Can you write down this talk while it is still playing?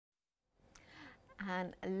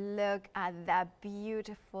And look at that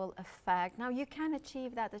beautiful effect. Now you can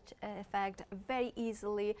achieve that effect very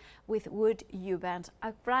easily with WoodUBend,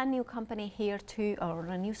 a brand new company here to, or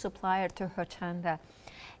a new supplier to Hochanda.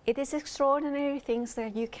 It is extraordinary things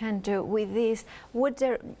that you can do with this wood.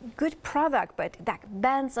 They're good product, but that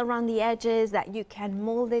bends around the edges, that you can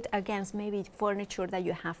mold it against maybe furniture that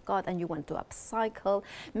you have got and you want to upcycle.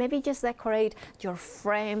 Maybe just decorate your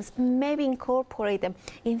frames, maybe incorporate them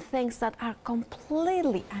in things that are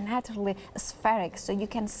completely and utterly spheric, so you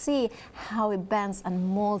can see how it bends and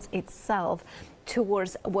molds itself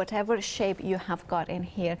towards whatever shape you have got in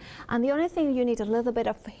here. And the only thing you need a little bit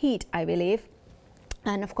of heat, I believe,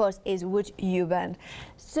 and of course is WoodUBend.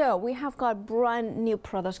 So we have got brand new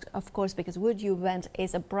products, of course, because WoodUBend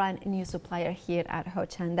is a brand new supplier here at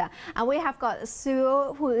Hochanda. And we have got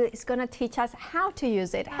Sue, who is going to teach us how to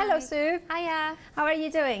use it. Hi. Hello, Sue. Hiya. How are you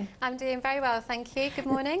doing? I'm doing very well, thank you. Good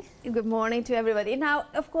morning. Good morning to everybody. Now,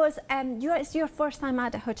 of course, it's your first time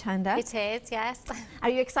at Hochanda. It is, yes. Are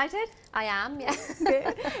you excited? I am, yes.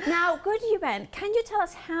 Good. Now, WoodUBend, can you tell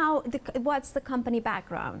us what's the company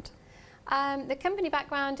background? The company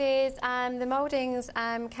background is the mouldings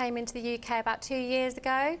came into the UK about 2 years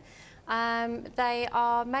ago. They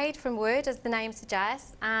are made from wood, as the name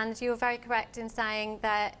suggests, and you're very correct in saying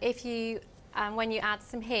that if you, when you add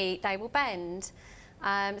some heat, they will bend.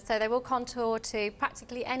 So they will contour to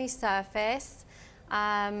practically any surface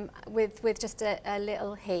with just a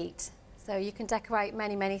little heat. So you can decorate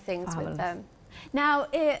many things with them. Now,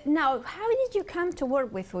 how did you come to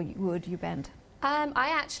work with WoodUBend? I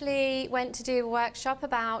actually went to do a workshop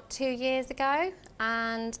about 2 years ago,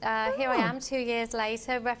 and here I am 2 years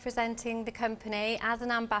later representing the company as an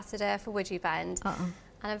ambassador for WoodUBend. And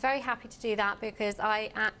I'm very happy to do that because I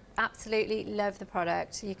absolutely love the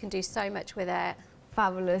product. You can do so much with it.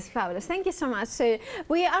 Fabulous, fabulous. Thank you so much, Sue.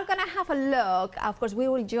 We are going to have a look. Of course, we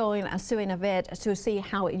will join Sue in a bit to see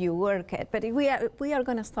how you work it. But we are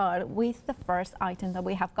going to start with the first item that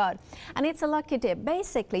we have got. And it's a lucky dip.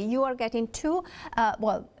 Basically, you are getting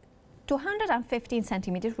 215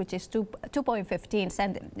 centimeters, which is 2.15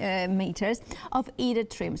 centimeters of either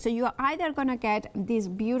trim. So you are either going to get this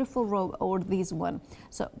beautiful robe or this one.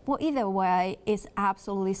 So either way is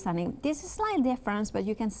absolutely stunning. This is a slight difference, but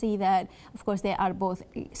you can see that, of course, they are both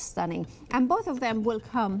stunning. And both of them will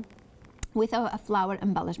come with a flower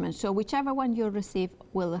embellishment. So whichever one you receive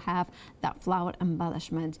will have that flower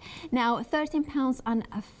embellishment. Now,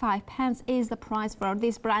 £13.05 is the price for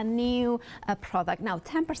this brand new product. Now,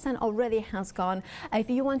 10% already has gone. If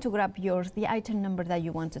you want to grab yours, the item number that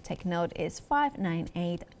you want to take note is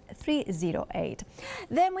 598308.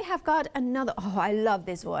 Then we have got another, I love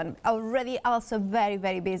this one. Already also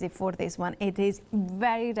very busy for this one. It is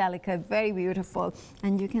very delicate, very beautiful,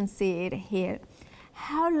 and you can see it here.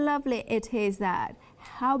 How lovely it is that,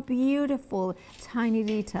 how beautiful tiny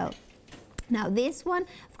detail. Now this one,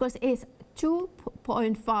 of course, is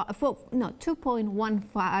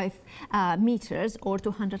 2.15 meters or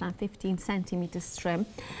 215 centimeters trim,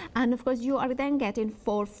 and of course you are then getting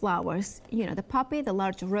 4 flowers, you know, the poppy, the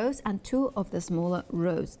large rose, and 2 of the smaller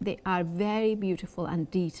rose. They are very beautiful and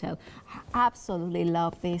detailed. I absolutely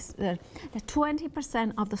love this. The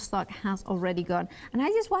 20% of the stock has already gone, and I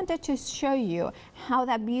just wanted to show you how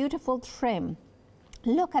that beautiful trim,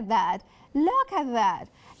 look at that, look at that.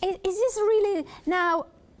 Is this really, now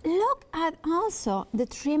look at also the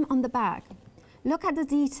trim on the back. Look at the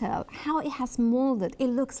detail, how it has molded. It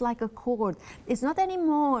looks like a cord. It's not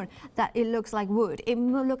anymore that it looks like wood. It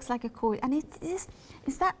looks like a cord. And it's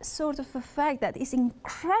that sort of effect that is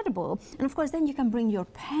incredible. And of course, then you can bring your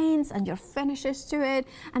paints and your finishes to it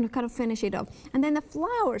and kind of finish it off. And then the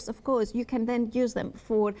flowers, of course, you can then use them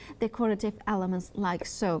for decorative elements like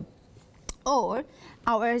so. Or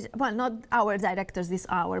well, not our directors this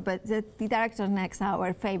hour, but the director next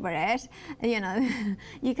hour favorite, you know,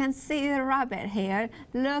 you can see the rabbit here.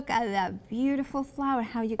 Look at that beautiful flower,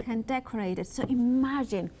 how you can decorate it. So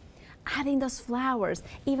imagine adding those flowers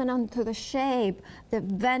even onto the shape, the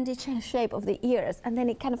bendy shape of the ears, and then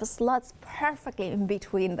it kind of slots perfectly in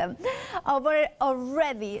between them.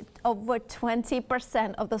 Already over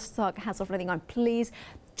 20% of the stock has already gone. Please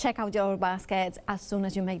check out your baskets as soon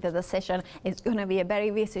as you make the decision. It's going to be a very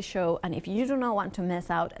busy show, and if you do not want to miss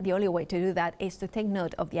out, the only way to do that is to take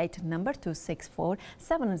note of the item number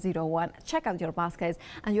 264701. Check out your baskets,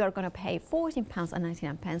 and you are going to pay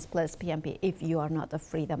 £14.99 plus PMP if you are not a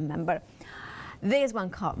Freedom member. This one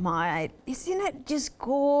caught my eye. Isn't it just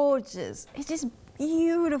gorgeous? It's just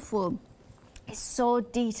beautiful. It's so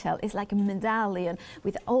detailed. It's like a medallion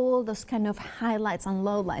with all those kind of highlights and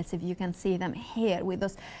lowlights, if you can see them here, with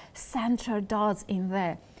those center dots in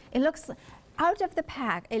there. It looks out of the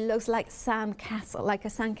pack, it looks like sandcastle, like a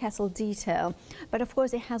sandcastle detail, but of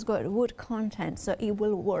course it has got wood content, so it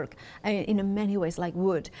will work in many ways like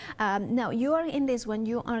wood. Now you are in this one,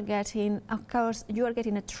 you are getting, of course, you are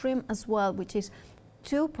getting a trim as well, which is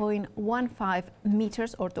 2.15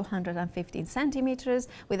 meters or 215 centimeters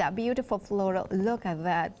with that beautiful floral. Look at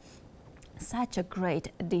that. Such a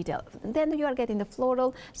great detail. Then you are getting the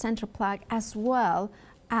floral center plaque as well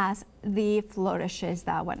as the flourishes.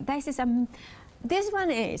 That one. This one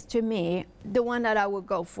is, to me, the one that I would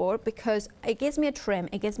go for because it gives me a trim,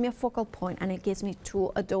 it gives me a focal point, and it gives me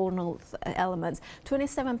two adornal elements.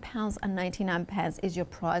 £27.99 is your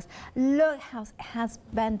price. Look how it has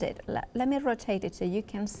bended. Let me rotate it so you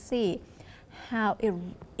can see how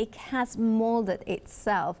it has molded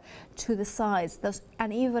itself to the sides, those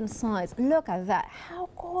uneven sides. Look at that. How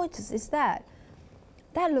gorgeous is that?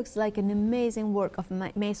 That looks like an amazing work of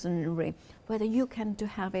masonry, but you can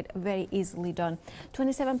have it very easily done.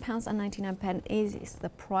 £27.99 is the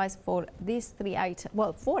price for these 3 items,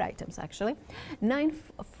 well, 4 items actually.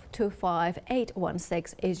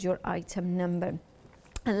 925816 is your item number.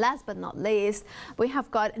 And last but not least, we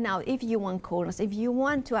have got, now if you want corners, if you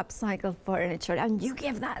want to upcycle furniture and you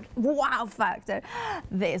give that wow factor,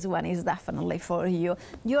 this one is definitely for you.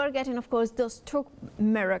 You are getting, of course, those 2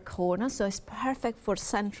 mirror corners, so it's perfect for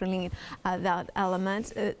centering that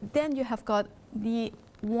element. Then you have got the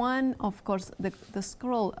one, of course, the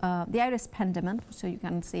scroll, the iris pendant, so you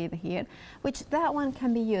can see it here, which that one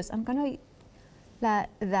can be used. I'm going to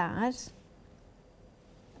let that.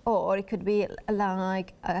 Or it could be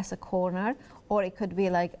like as a corner, or it could be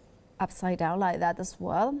like upside down like that as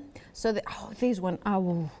well. So this one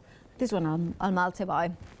I'll multiply.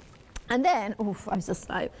 And then, I'm just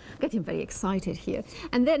getting very excited here.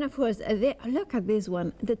 And then, of course, look at this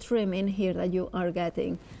one, the trim in here that you are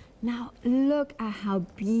getting. Now, look at how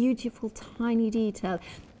beautiful, tiny detail.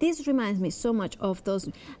 This reminds me so much of those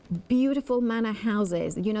beautiful manor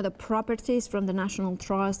houses, you know, the properties from the National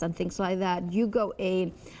Trust and things like that. You go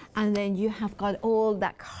in and then you have got all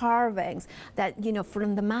that carvings that, you know,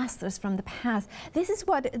 from the masters from the past. This is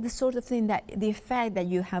what the sort of thing that, the effect that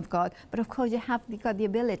you have got. But of course, you got the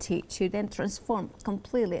ability to then transform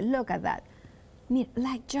completely. Look at that. I mean,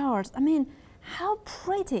 like jars. I mean, how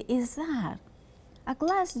pretty is that? A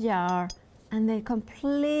glass jar and then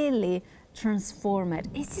completely transform it.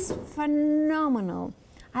 It is phenomenal.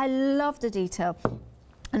 I love the detail.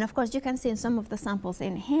 And of course, you can see in some of the samples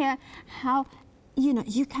in here how, you know,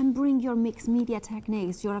 you can bring your mixed media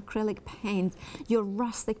techniques, your acrylic paints, your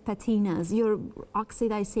rustic patinas, your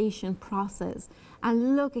oxidization process,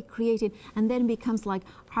 and look at creating, and then becomes like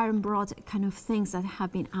iron brought kind of things that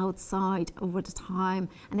have been outside over the time,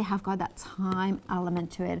 and they have got that time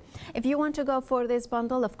element to it. If you want to go for this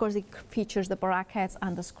bundle, of course, it features the brackets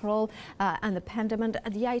and the scroll and the pendant.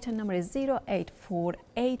 The item number is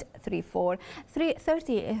 084834,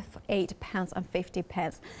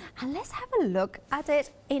 £38.50. And let's have a look at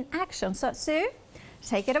it in action. So, Sue,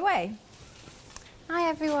 take it away. Hi,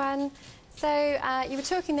 everyone. So you were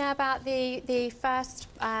talking there about the first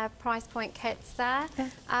price point kits there.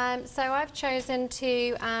 So I've chosen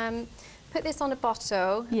to put this on a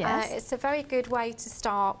bottle. Yes. It's a very good way to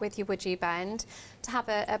start with your WoodUBend, to have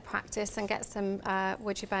a practice and get some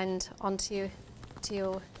WoodUBend onto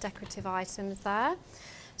your decorative items there.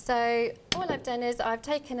 So all I've done is I've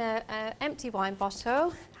taken an empty wine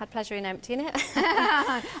bottle, had pleasure in emptying it.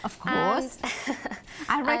 Of course.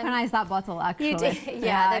 I recognise that bottle actually. You do,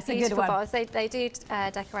 yeah, it's they're a good beautiful one. bottles. They do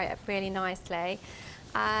decorate up really nicely.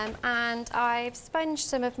 And I've sponged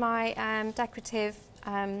some of my decorative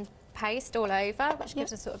paste all over, which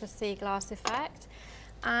gives a sort of a sea glass effect.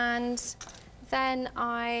 And then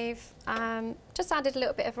I've just added a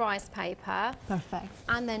little bit of rice paper. Perfect.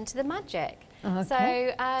 And then to the magic. Okay.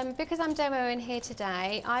 So because I'm demoing here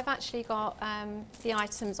today, I've actually got the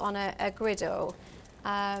items on a griddle.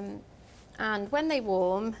 And when they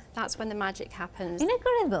warm, that's when the magic happens. In a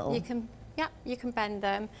griddle? You can bend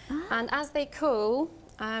them. And as they cool,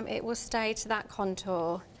 it will stay to that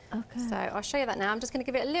contour. Okay. So I'll show you that now. I'm just going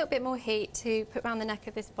to give it a little bit more heat to put around the neck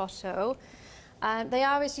of this bottle. They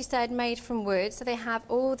are, as you said, made from wood, so they have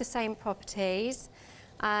all the same properties.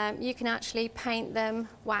 You can actually paint them,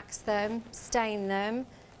 wax them, stain them,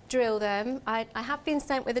 drill them. I have been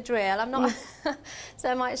sent with a drill. I'm not, so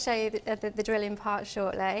I might show you the drilling part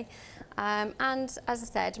shortly. And as I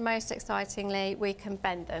said, most excitingly, we can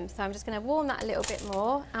bend them. So I'm just going to warm that a little bit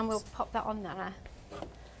more, and we'll pop that on there.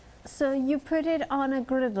 So you put it on a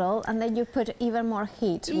griddle and then you put even more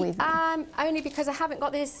heat with it? Only because I haven't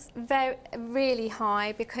got this really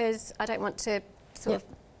high, because I don't want to sort of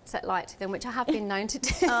set light to them, which I have been known to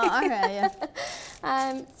do. Oh, okay,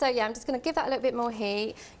 yeah. So yeah, I'm just going to give that a little bit more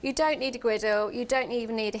heat. You don't need a griddle, you don't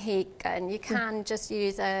even need a heat gun. You can just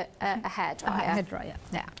use a hairdryer. A hairdryer,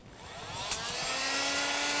 yeah.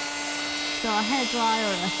 So a hairdryer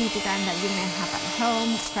or a heat gun that you may have at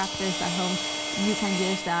home, practice at home, you can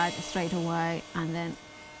use that straight away. And then,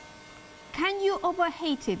 can you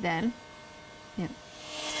overheat it then? Yeah.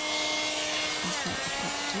 Okay,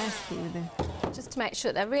 let's do the... Just to make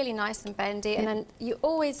sure they're really nice and bendy, and then you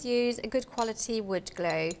always use a good quality wood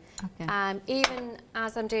glue. Okay. Even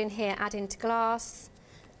as I'm doing here, adding to glass,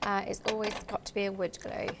 it's always got to be a wood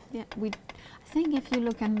glue. Yeah, I think if you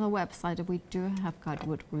look on the website, we do have got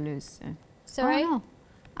wood glues. So. Sorry? Oh,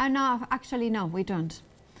 no. No, actually, no, we don't.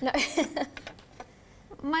 No.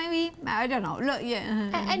 Maybe, I don't know. Look,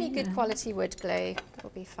 yeah. Any good quality wood glue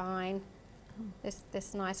will be fine.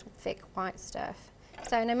 This nice thick white stuff.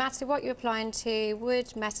 So no matter what you're applying to,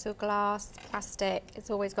 wood, metal, glass, plastic, it's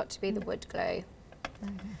always got to be the wood glue.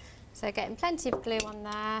 So getting plenty of glue on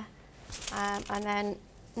there. And then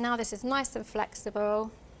now this is nice and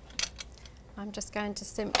flexible. I'm just going to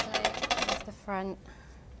simply, here's the front.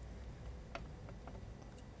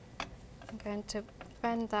 I'm going to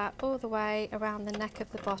bend that all the way around the neck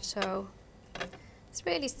of the bottle. It's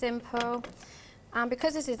really simple. And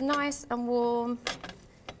because this is nice and warm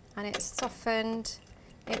and it's softened,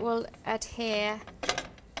 it will adhere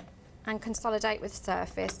and consolidate with the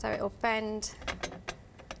surface, so it will bend.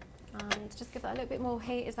 And just give that a little bit more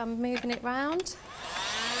heat as I'm moving it round.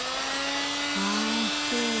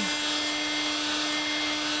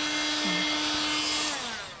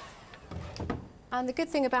 And the good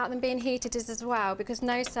thing about them being heated is as well, because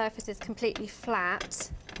no surface is completely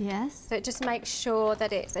flat. Yes. So it just makes sure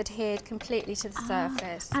that it's adhered completely to the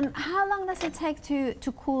surface. And how long does it take to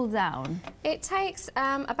cool down? It takes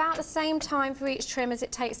about the same time for each trim as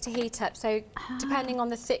it takes to heat up. So depending on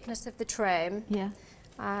the thickness of the trim,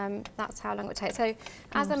 that's how long it takes. So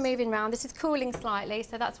as I'm moving around, this is cooling slightly,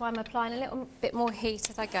 so that's why I'm applying a little bit more heat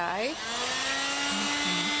as I go.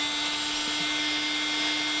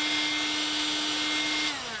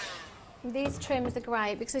 These trims are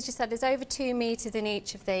great because, as you said, there's over 2 metres in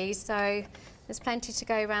each of these, so there's plenty to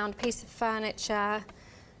go around. A piece of furniture.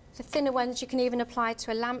 The thinner ones you can even apply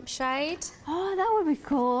to a lampshade. Oh, that would be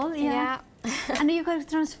cool, yeah. And you can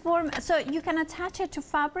transform, so you can attach it to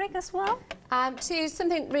fabric as well? To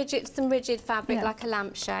something rigid, some rigid fabric like a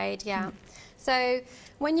lampshade, So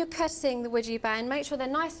when you're cutting the WoodUBend, make sure they're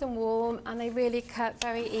nice and warm and they really cut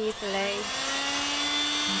very easily.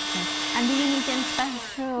 Okay. And do you need any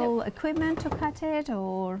special equipment to cut it,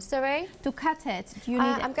 or? Sorry? To cut it, do you need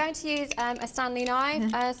I'm going to use a Stanley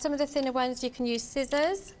knife. Some of the thinner ones you can use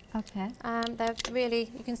scissors. Okay. They're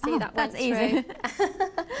really, you can see that that's went easy. through.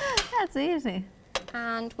 That's easy.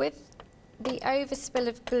 And with the overspill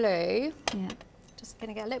of glue, just going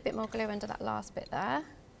to get a little bit more glue under that last bit there.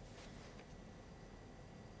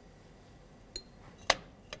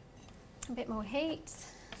 A bit more heat.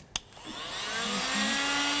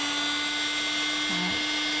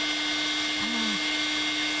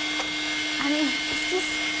 And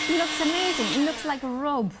it looks amazing. It looks like a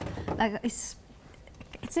robe. Like it's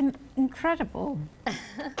incredible.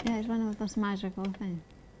 Yeah, it's one of those magical things.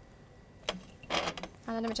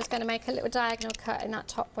 And then I'm just going to make a little diagonal cut in that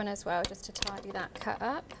top one as well, just to tidy that cut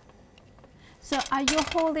up. So are you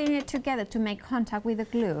holding it together to make contact with the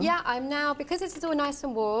glue? Yeah, I'm now, because this is all nice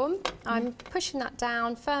and warm, I'm pushing that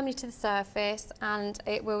down firmly to the surface, and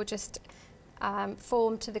it will just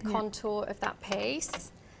form to the contour of that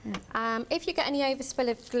piece. If you get any overspill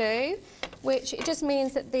of glue, which it just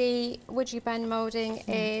means that the WoodUBend moulding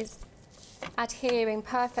is adhering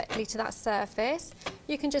perfectly to that surface,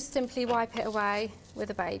 you can just simply wipe it away with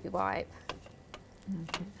a baby wipe.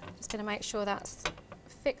 Just going to make sure that's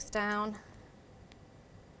fixed down,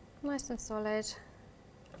 nice and solid.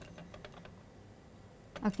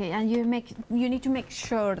 Okay, and you need to make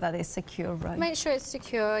sure that it's secure, right? Make sure it's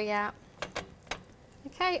secure, yeah.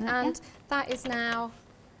 Okay, and that is now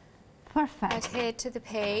perfect. Adhered to the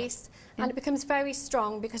piece, and it becomes very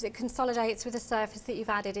strong because it consolidates with the surface that you've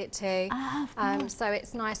added it to. So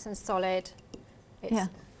it's nice and solid.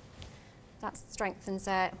 That strengthens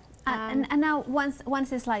it. And now,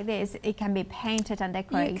 once it's like this, it can be painted and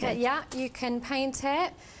decorated. You can paint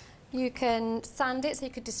it. You can sand it, so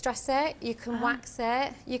you could distress it. You can wax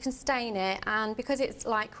it. You can stain it, and because it's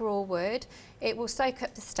like raw wood, it will soak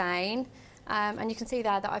up the stain. And you can see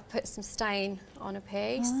there that I've put some stain on a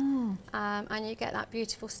piece, and you get that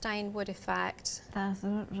beautiful stained wood effect.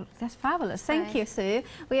 That's fabulous. Thank you, Sue.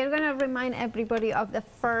 We are going to remind everybody of the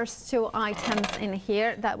first two items in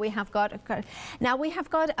here that we have got. Now we have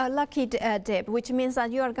got a lucky dip, which means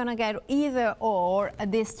that you are going to get either or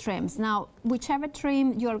these trims. Now, whichever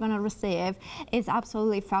trim you are going to receive is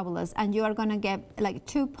absolutely fabulous, and you are going to get like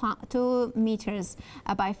 2 meters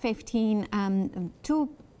by 15,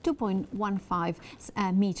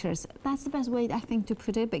 2.15 meters. That's the best way, I think, to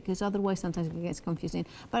put it, because otherwise sometimes it gets confusing.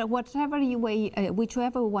 But whichever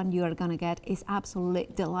one you are going to get is absolutely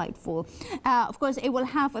delightful. Of course, it will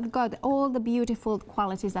have got all the beautiful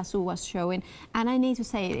qualities that Sue was showing, and I need to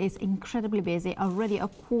say it's incredibly busy. Already a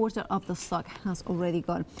quarter of the stock has already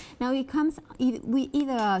gone. Now it comes,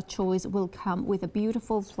 either choice will come with a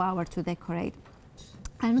beautiful flower to decorate.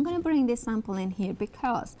 I'm going to bring this sample in here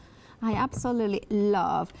because I absolutely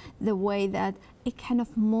love the way that it kind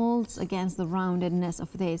of molds against the roundedness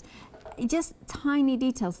of this. Just tiny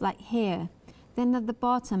details like here. Then at the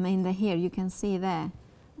bottom in the here, you can see there.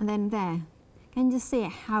 And then there. Can you see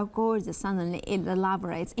how gorgeous suddenly it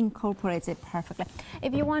elaborates, incorporates it perfectly.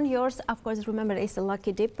 If you want yours, of course, remember it's a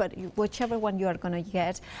lucky dip, but whichever one you are going to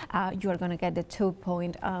get, you are going to get the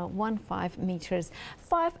 2.15 meters.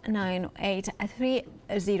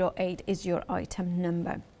 598308 is your item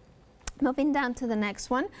number. Moving down to the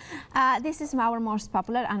next one, this is our most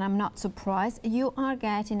popular, and I'm not surprised. You are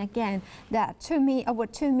getting again that over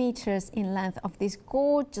 2 meters in length of this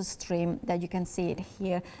gorgeous trim that you can see it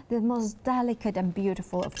here, the most delicate and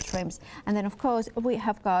beautiful of trims. And then of course we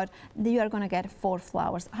have got, you are going to get 4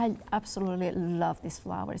 flowers. I absolutely love this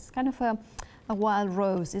flower. It's kind of a wild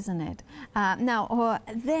rose, isn't it?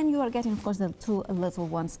 Then you are getting, of course, the 2 little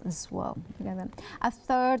ones as well. A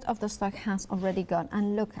third of the stock has already gone,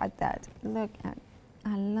 and look at that.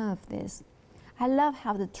 I love this. I love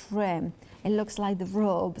how the trim, it looks like the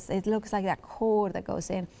robes, it looks like that cord that goes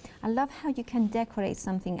in. I love how you can decorate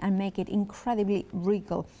something and make it incredibly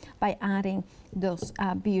regal by adding those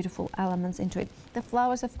beautiful elements into it. The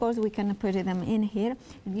flowers, of course, we can put them in here,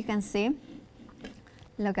 and you can see,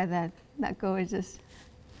 look at that. That gorgeous.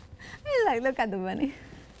 Look at the bunny.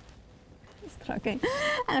 It's talking.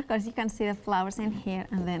 And of course you can see the flowers in here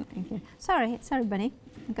and then in here. Sorry bunny.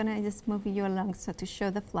 I'm gonna just move you along so to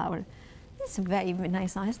show the flower. It's a very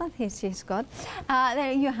nice eyes that she's got.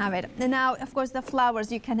 There you have it. Now, of course, the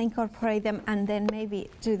flowers, you can incorporate them and then maybe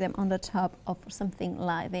do them on the top of something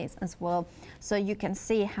like this as well. So you can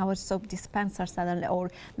see how a soap dispenser suddenly, or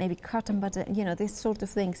maybe cotton butter, you know, these sort of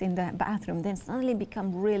things in the bathroom, then suddenly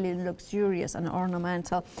become really luxurious and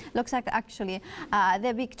ornamental. Looks like actually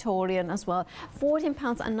the Victorian as well.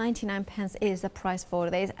 £14.99 is the price for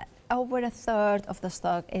this. Over a third of the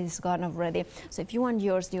stock is gone already. So if you want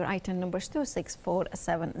yours, your item number is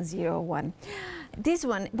 264701. This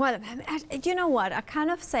one, well, you know what? I kind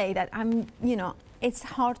of say that it's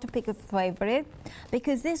hard to pick a favorite,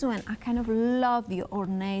 because this one, I kind of love the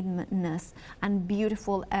ornateness and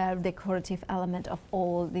beautiful decorative element of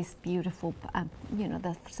all this beautiful,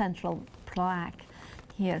 the central plaque.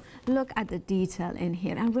 Here, look at the detail in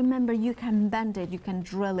here, and remember, you can bend it, you can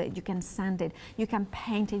drill it, you can sand it, you can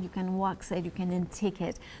paint it, you can wax it, you can antique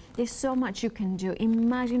it. There's so much you can do.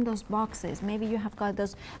 Imagine those boxes. Maybe you have got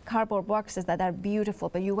those cardboard boxes that are beautiful,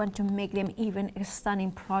 but you want to make them even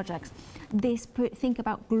stunning projects. Think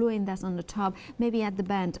about gluing this on the top, maybe at the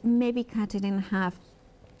bend, maybe cut it in half.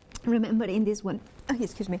 Remember in this one,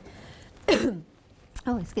 excuse me.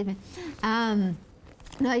 Oh, excuse me.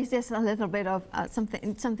 No, it's just a little bit of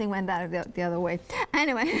something went out the other way.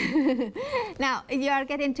 Anyway, now you are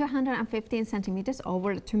getting 215 centimeters,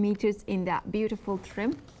 over 2 meters in that beautiful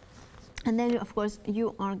trim. And then, of course,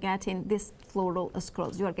 you are getting these floral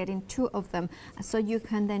scrolls. You are getting 2 of them, so you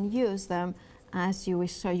can then use them as you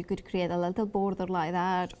wish. So you could create a little border like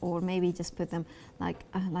that, or maybe just put them like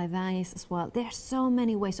this as well. There are so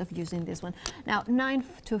many ways of using this one. Now,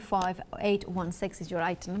 925816 is your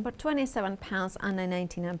item number,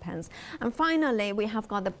 £27.99. And finally, we have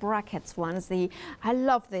got the brackets ones. I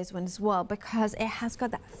love this one as well, because it has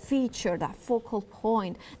got that feature, that focal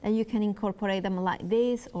point, that you can incorporate them like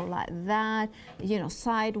this or like that,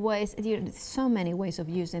 sideways. There's so many ways of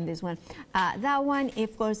using this one. That one,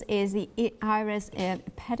 of course, is the iris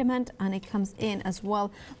pediment, and it comes in as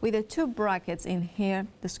well with the 2 brackets in here,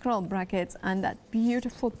 the scroll brackets, and that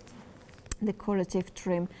beautiful decorative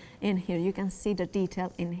trim in here. You can see the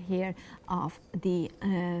detail in here of the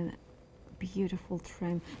beautiful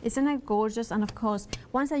trim. Isn't it gorgeous? And of course,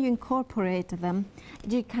 once that you incorporate them,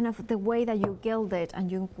 you kind of, the way that you gild it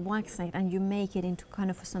and you wax it and you make it into kind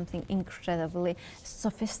of something incredibly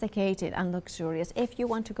sophisticated and luxurious. If you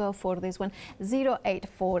want to go for this one,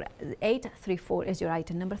 084834 is your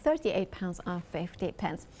item number,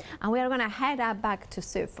 £38.50. And we are going to head back to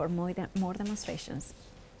Sue for more demonstrations.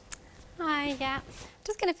 Hi, yeah.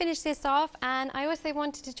 Just going to finish this off, and I also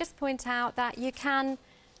wanted to just point out that you can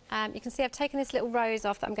see I've taken this little rose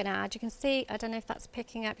off that I'm going to add. You can see, I don't know if that's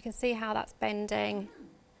picking up, you can see how that's bending.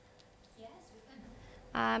 Yes, we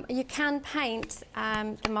can. You can paint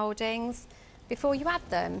the mouldings before you add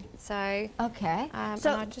them. So okay.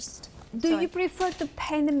 So I just. Do you prefer to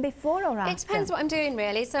paint them before or after? It depends what I'm doing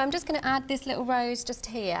really. So I'm just going to add this little rose just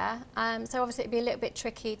here. So obviously it'd be a little bit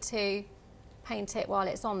tricky to paint it while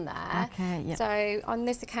it's on there. Okay, yep. So on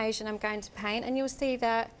this occasion I'm going to paint, and you'll see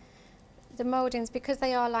that the mouldings, because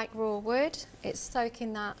they are like raw wood, it's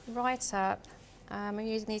soaking that right up. I'm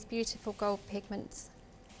using these beautiful gold pigments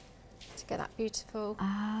to get that beautiful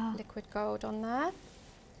liquid gold on there.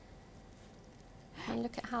 And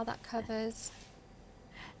look at how that covers.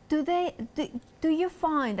 Do you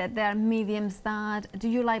find that there are mediums that, do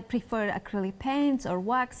you like prefer acrylic paints or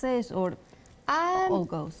waxes or all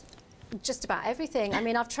goes? Just about everything. I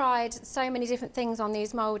mean, I've tried so many different things on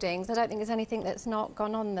these mouldings. I don't think there's anything that's not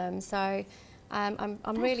gone on them. So I'm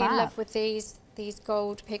really in love with these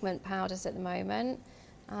gold pigment powders at the moment,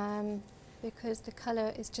 because the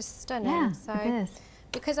colour is just stunning. Yeah, so it is.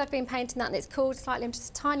 Because I've been painting that and it's cooled slightly, I'm just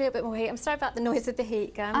a tiny little bit more heat. I'm sorry about the noise of the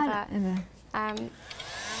heat gun,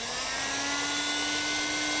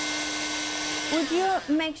 would you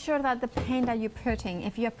make sure that the paint that you're putting,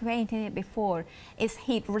 if you're painting it before, is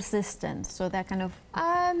heat resistant, so that kind of...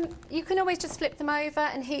 you can always just flip them over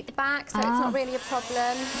and heat the back, so it's not really a problem.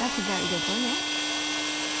 That's a very good one, yeah.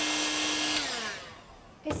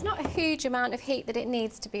 It's not a huge amount of heat that it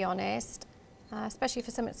needs, to be honest, especially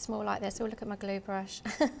for something small like this. Oh, look at my glue brush.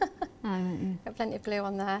 Got plenty of glue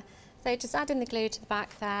on there. So just add in the glue to the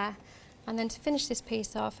back there, and then to finish this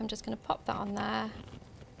piece off, I'm just going to pop that on there.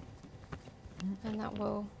 And that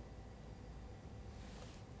will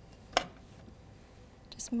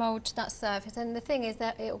just mould to that surface. And the thing is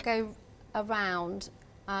that it will go around,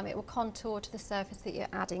 it will contour to the surface that you're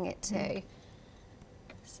adding it to.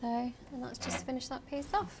 So, and let's just finish that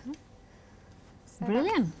piece off. So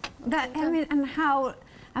brilliant. That, I mean, and how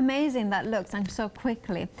amazing that looks, and so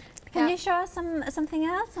quickly. Can you show us something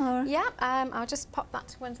else? Or? Yeah, I'll just pop that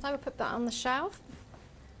to one side. We'll put that on the shelf.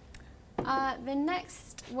 The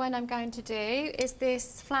next one I'm going to do is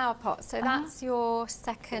this flower pot. So that's your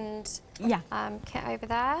second kit over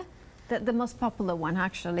there. The most popular one,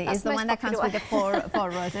 actually, is the one that comes with the four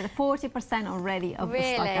roses. 40% already of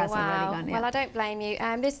the stock has already gone. Yeah. Well, I don't blame you.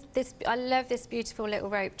 I love this beautiful little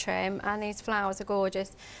rope trim, and these flowers are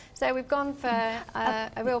gorgeous. So we've gone for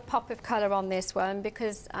a real pop of colour on this one,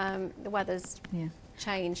 because the weather's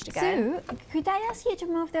changed again. Sue, could I ask you to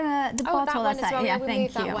move the bottle that one as well? Yeah, we'll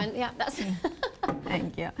thank move you. that one. Yeah, that's.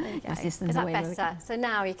 Thank you. Okay. Is that better? So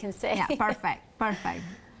now you can see. Yeah, perfect, perfect.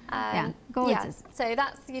 Yeah, gorgeous. Yeah, so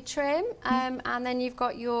that's your trim, and then you've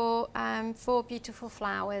got your 4 beautiful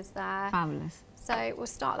flowers there. Fabulous. So we'll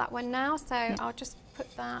start that one now. So I'll just put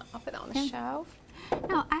that. I'll put that on the shelf.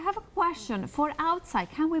 Now, I have a question. For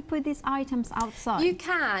outside, can we put these items outside? You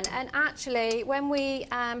can, and actually, when we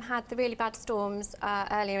had the really bad storms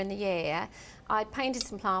earlier in the year, I painted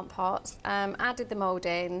some plant pots, added the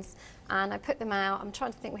mouldings, and I put them out. I'm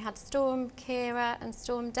trying to think, we had Storm Kira and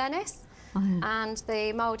Storm Dennis. And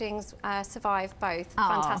the mouldings survived both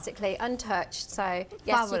fantastically, untouched. So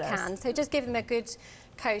yes, Fabulous. You can. So just give them a good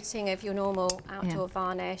coating of your normal outdoor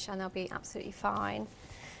varnish, and they'll be absolutely fine.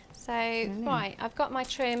 So right, I've got my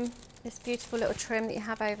trim, this beautiful little trim that you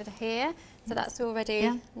have over here. So that's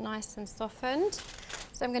already nice and softened.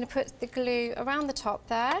 So I'm going to put the glue around the top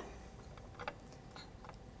there.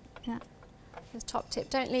 Yeah. This top tip.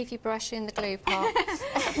 Don't leave your brush in the glue pot.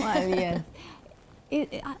 Well, yeah.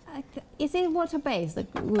 Is it water-based, the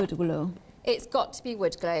wood glue? It's got to be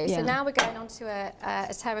wood glue. Yeah. So now we're going on to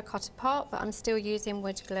a terracotta pot, but I'm still using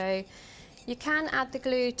wood glue. You can add the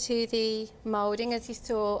glue to the moulding, as you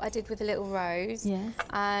saw I did with the little rose. Yes.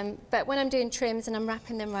 But when I'm doing trims and I'm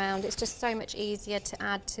wrapping them around, it's just so much easier to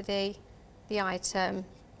add to the item.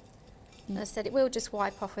 As I said, it will just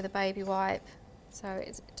wipe off with a baby wipe. So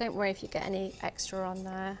don't worry if you get any extra on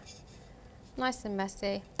there. Nice and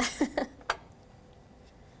messy.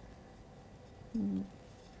 So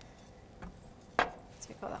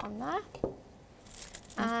we've got that on there.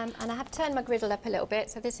 And I have turned my griddle up a little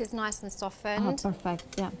bit, so this is nice and softened. Oh,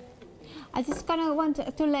 perfect, yeah. I just kind of want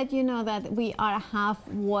to let you know that we are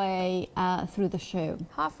halfway through the show.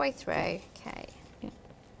 Halfway through, okay. Yeah.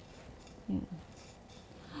 Yeah.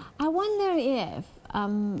 I wonder if,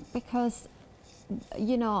 because,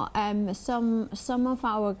 you know, some of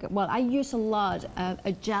our, well, I use a lot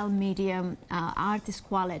a gel medium, artist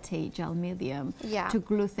quality gel medium to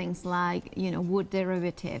glue things like, you know, wood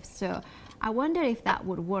derivatives. So I wonder if that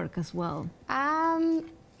would work as well.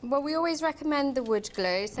 Well, we always recommend the wood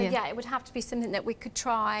glue, so yeah, it would have to be something that we could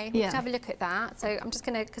try. We could have a look at that. So I'm just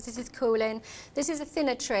going to, because this is cooling. This is a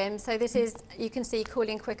thinner trim, so this is, you can see,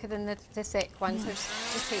 cooling quicker than the thick one. So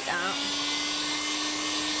just heat that up.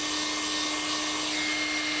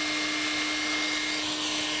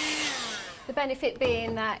 The benefit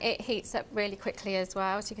being that it heats up really quickly as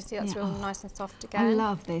well, so you can see that's real nice and soft again. I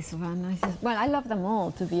love this one. Well, I love them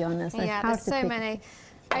all, to be honest. Yeah, there's so many.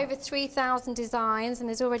 Over 3,000 designs, and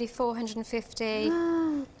there's already 450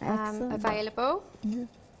 available. Yeah.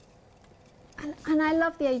 And I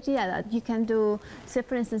love the idea that you can do, so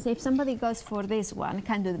for instance, if somebody goes for this one,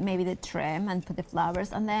 can do maybe the trim and put the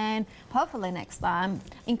flowers, and then hopefully next time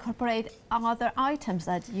incorporate other items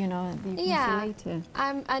that, you know, you can see later.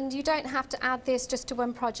 And you don't have to add this just to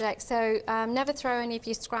one project, so never throw any of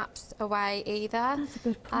your scraps away either. That's a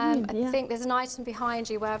good point. I think there's an item behind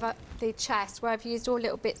you, where the chest, where I've used all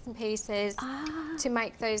little bits and pieces to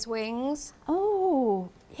make those wings. Oh,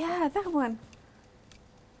 yeah, that one.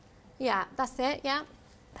 Yeah, that's it, yeah.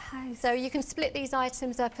 Nice. So you can split these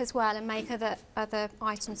items up as well and make other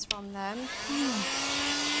items from them.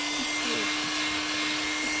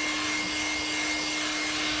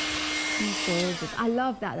 I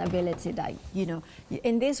love that ability that, you know,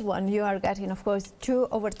 in this one you are getting, of course,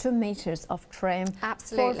 over 2 meters of trim.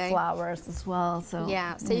 Absolutely. 4 flowers as well. So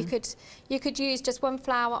yeah, so you could use just one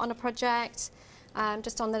flower on a project.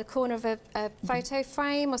 Just on the corner of a photo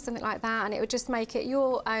frame or something like that, and it would just make it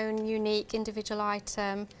your own unique individual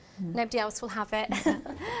item. Nobody else will have it.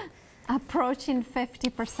 Approaching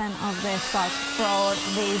 50% of the stock for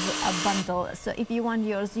this bundle. So if you want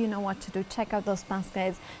yours, you know what to do. Check out those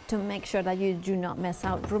baskets to make sure that you do not miss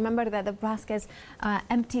out. Remember that the baskets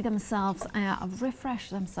empty themselves, refresh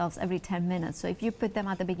themselves every 10 minutes. So if you put them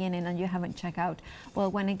at the beginning and you haven't checked out,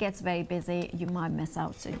 well, when it gets very busy, you might miss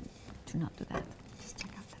out. So do not do that. Just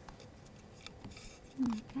check out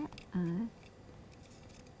them. Okay.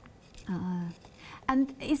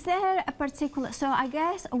 And is there a particular, so I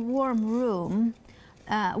guess a warm room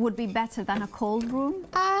would be better than a cold room?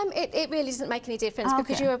 It really doesn't make any difference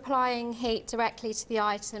because you're applying heat directly to the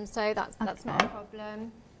item, so that's not a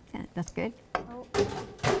problem. Yeah, that's good. Oh.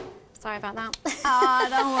 Sorry about that.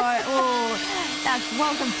 Don't worry. Oh, that's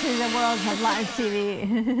welcome to the world of live TV.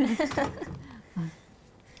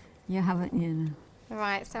 You haven't, you know.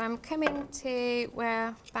 Right, so I'm coming to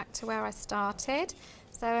back to where I started.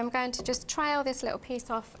 So I'm going to just trail this little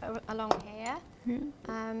piece off along here.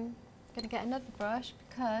 I'm going to get another brush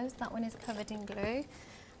because that one is covered in glue.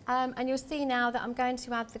 And you'll see now that I'm going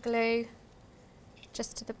to add the glue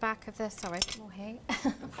just to the back of the, sorry, more heat.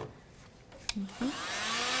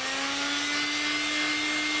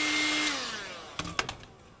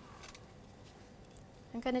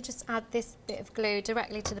 I'm going to just add this bit of glue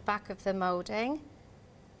directly to the back of the moulding.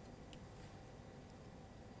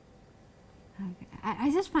 Okay.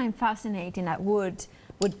 I just find fascinating that wood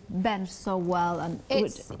would bend so well, and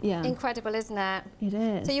it's incredible, isn't it? It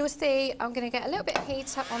is. So you'll see I'm going to get a little bit of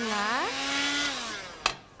heat up on there,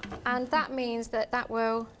 and that means that that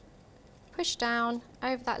will push down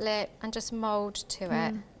over that lip and just mould to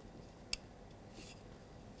it.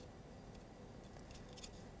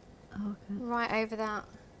 Okay. Right over that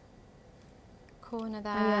corner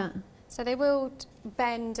there. So they will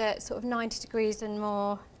bend at sort of 90 degrees and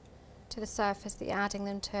more to the surface that you're adding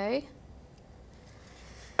them to.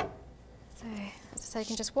 So, as I say, you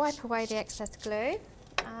can just wipe away the excess glue,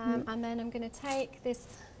 and then I'm going to take this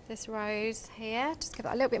rose here, just give it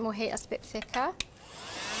a little bit more heat, that's a bit thicker.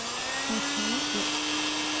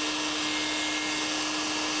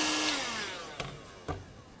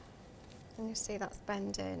 And you see that's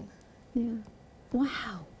bending. Yeah.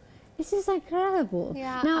 Wow. This is incredible.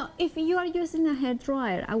 Yeah. Now, if you are using a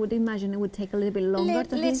hairdryer, I would imagine it would take a little bit longer.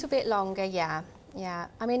 A little bit longer, yeah. Yeah.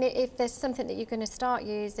 I mean, if there's something that you're going to start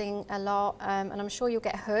using a lot, and I'm sure you'll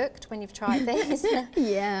get hooked when you've tried this.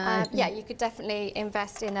 Yeah. Yeah, you could definitely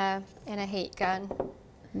invest in a heat gun. So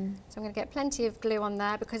I'm going to get plenty of glue on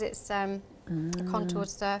there because it's a contoured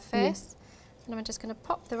surface. And I'm just going to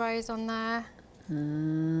pop the rose on there,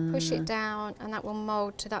 push it down, and that will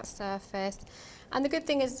mould to that surface. And the good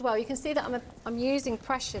thing is as well, you can see that I'm using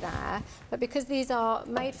pressure there, but because these are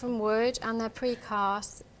made from wood and they're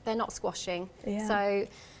precast, they're not squashing. Yeah. So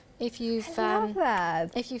if you've I love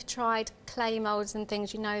that. if you've tried clay moulds and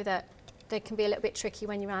things, you know that they can be a little bit tricky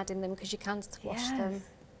when you're adding them because you can squash them.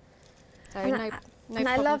 So and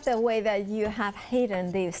I love the way that you have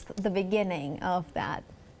hidden the beginning of that.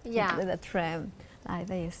 Yeah. The trim like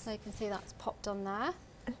this. So you can see that's popped on there.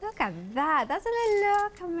 Look at that. Doesn't it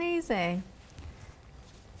look amazing?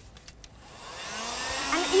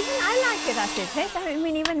 And even I like it as it is. I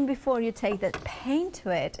mean, even before you take the paint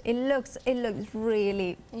to it, it looks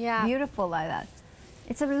really beautiful like that.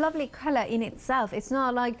 It's a lovely color in itself. It's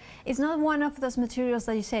not one of those materials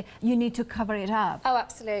that you say you need to cover it up. Oh,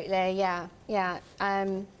 absolutely, yeah.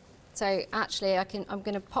 So actually, I'm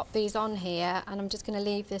going to pop these on here, and I'm just going to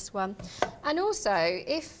leave this one. And also,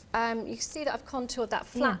 if you see that I've contoured that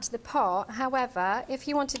flat to the pot. However, if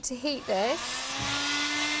you wanted to heat this,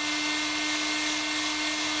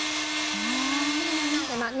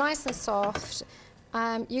 and that nice and soft,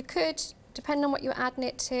 you could, depending on what you're adding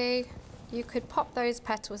it to, you could pop those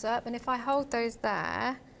petals up, and if I hold those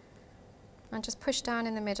there and just push down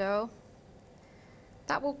in the middle,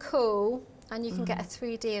 that will cool and you can get a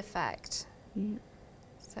 3D effect. Yeah.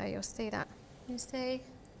 So you'll see that. You see?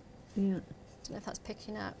 Yeah. Don't know if that's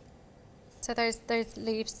picking up. So those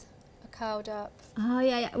leaves are curled up. Oh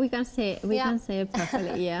yeah, we can see it. We can see it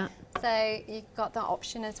perfectly. Yeah. So you've got that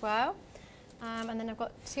option as well. And then I've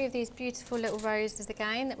got two of these beautiful little roses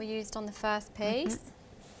again that we used on the first piece.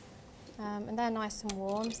 And they're nice and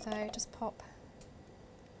warm, so just pop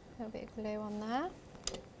a little bit of glue on there.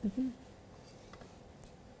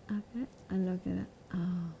 Okay, and look at that.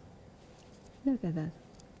 Oh, look at that.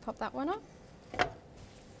 Pop that one on.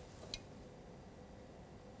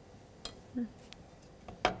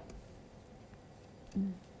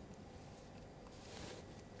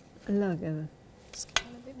 Look at that. Just give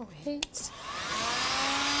it a bit more heat.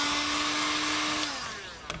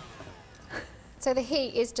 So the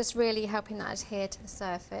heat is just really helping that adhere to the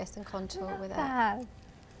surface and contour with it.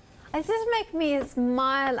 It just makes me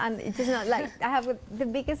smile, and it's just not like I have the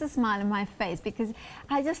biggest smile on my face because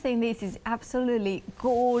I just think this is absolutely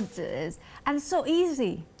gorgeous and so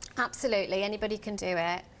easy. Absolutely, anybody can do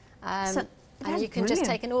it. So and you can just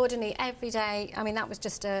take an ordinary everyday. I mean, that was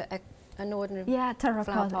just an ordinary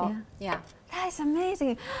terracotta. pot. Yeah. That's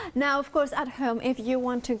amazing. Now, of course, at home, if you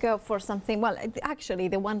want to go for something, well, actually,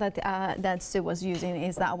 the one that Sue was using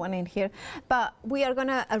is that one in here. But we are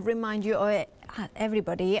gonna remind you,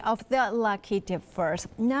 everybody, of the lucky dip first.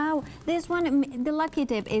 Now, this one, the lucky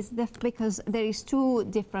dip is because there is two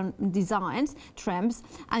different designs, trims,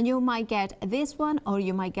 and you might get this one or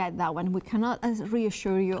you might get that one. We cannot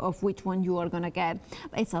reassure you of which one you are gonna get.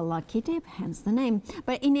 It's a lucky dip, hence the name.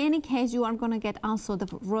 But in any case, you are gonna get also the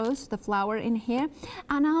rose, the flower in here,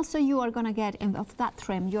 and also you are gonna get of that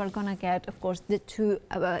trim. You are gonna get, of course, the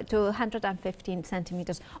 215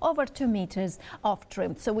 centimeters over 2 meters of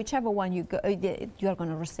trim. So whichever one you are going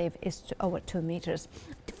to receive is over 2 meters.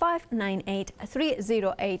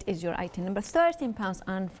 598308 is your item number,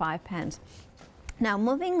 £13.05. Now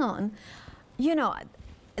moving on, you know,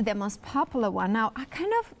 the most popular one. Now I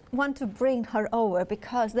kind of want to bring her over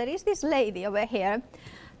because there is this lady over here.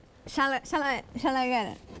 Shall I get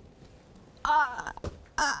it?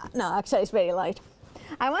 No, actually it's very light.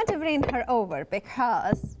 I want to bring her over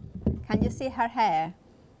because, can you see her hair?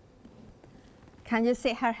 Can you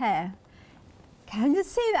see her hair? Can you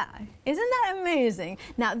see that? Isn't that amazing?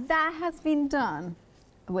 Now that has been done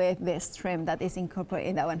with this trim that is incorporated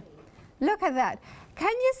in that one. Look at that.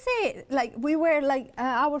 Can you see, like we were like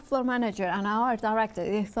our floor manager and our director,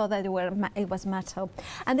 they thought that it was metal.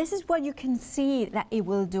 And this is what you can see that it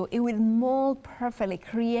will do. It will mold perfectly,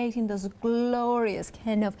 creating those glorious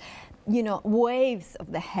kind of, you know, waves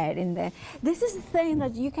of the head in there. This is the thing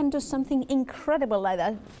that you can do something incredible like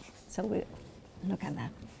that. So look at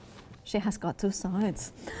that. She has got two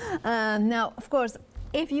sides. Now, of course,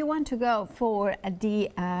 if you want to go for the,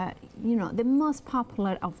 you know, the most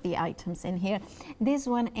popular of the items in here, this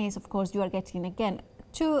one is, of course, you are getting again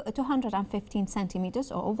 215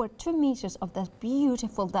 centimeters or over 2 meters of that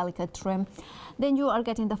beautiful, delicate trim. Then you are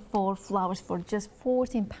getting the 4 flowers for just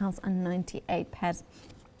 £14.98.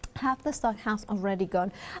 Half the stock has already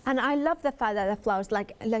gone, and I love the fact that the flowers,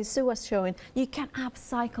 like Sue was showing, you can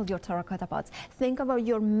upcycle your terracotta pots. Think about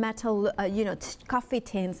your metal, you know, coffee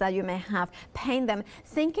tins that you may have, paint them.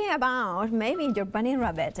 Thinking about maybe your bunny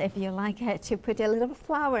rabbit, if you like it, to put a little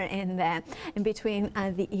flower in there, in between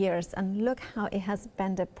the ears, and look how it has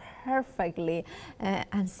bended perfectly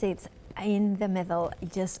and sits in the middle,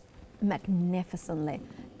 just magnificently.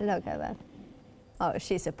 Look at that. Oh,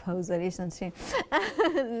 she's a poser, isn't she?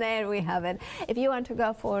 There we have it. If you want to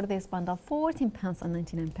go for this bundle,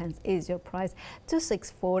 £14.99 is your price,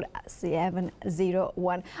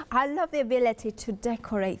 264701. I love the ability to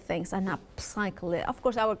decorate things and upcycle it. Of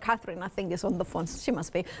course, our Catherine, I think, is on the phone. She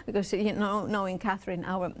must be, because you know, knowing Catherine,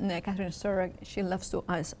 Catherine Sturrock, she loves to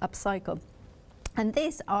upcycle. And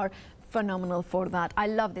these are phenomenal for that. I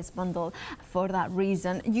love this bundle for that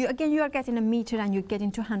reason. You are getting a meter, and you're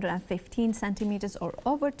getting 215 centimeters or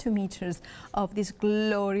over 2 meters of this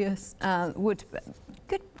glorious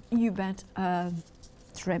WoodUBend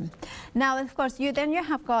trim. Now, of course, you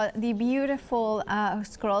have got the beautiful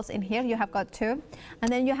scrolls in here. You have got 2,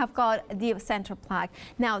 and then you have got the center plaque.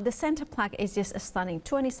 Now, the center plaque is just stunning.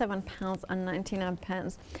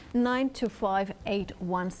 £27.99,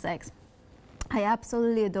 925816. I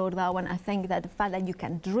absolutely adore that one. I think that the fact that you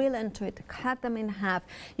can drill into it, cut them in half,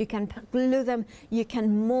 you can glue them, you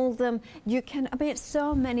can mold them, you can, I mean,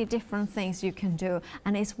 so many different things you can do,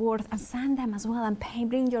 and it's worth, and sand them as well, and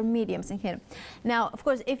bring your mediums in here. Now, of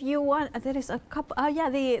course, if you want, there is a couple,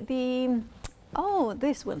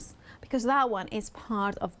 this one's, because that one is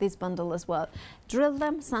part of this bundle as well. Drill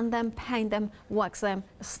them, sand them, paint them, wax them,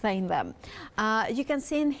 stain them. You can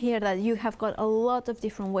see in here that you have got a lot of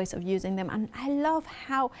different ways of using them, and I love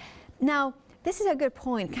how, now this is a good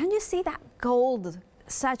point. Can you see that gold?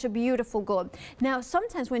 Such a beautiful gold. Now,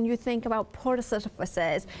 sometimes when you think about porous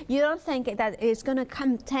surfaces, you don't think that it's going to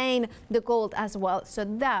contain the gold as well. So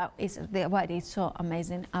that is what is so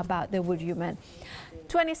amazing about the WoodUBend.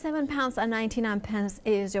 £27.99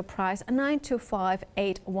 is your price.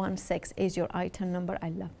 925816 is your item number. I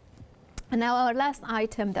love. And now our last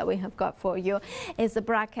item that we have got for you is the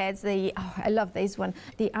brackets. I love this one,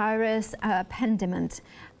 the iris pendant.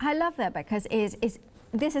 I love that because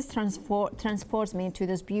this transports me to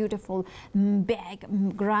this beautiful, big,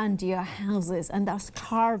 grandeur houses, and those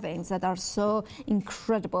carvings that are so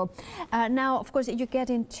incredible. Now, of course, you get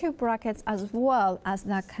in 2 brackets as well as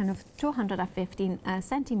that kind of 215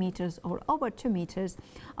 centimeters or over 2 meters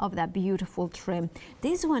of that beautiful trim.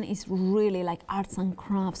 This one is really like arts and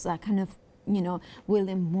crafts, that kind of, you know,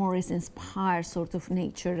 William Morris inspired sort of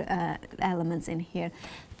nature elements in here.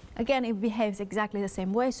 Again, it behaves exactly the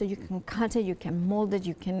same way, so you can cut it, you can mold it,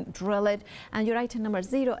 you can drill it, and your item number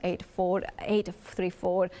is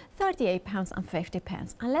 084834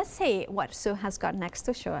 £38.50. And let's see what Sue has got next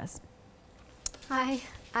to show us. Hi.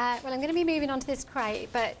 Well, I'm going to be moving on to this crate,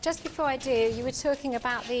 but just before I do, you were talking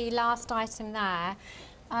about the last item there,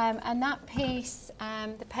 and that piece,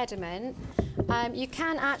 the pediment, you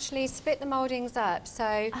can actually split the mouldings up.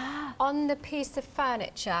 So on the piece of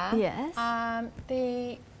furniture, yes,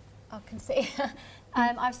 I can see.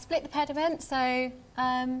 I've split the pediment, so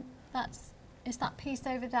it's that piece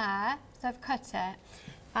over there. So I've cut it,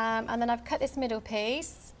 and then I've cut this middle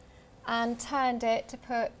piece and turned it to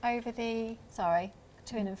put over the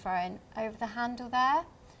to and fro over the handle there.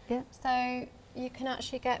 Yeah. So you can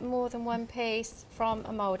actually get more than one piece from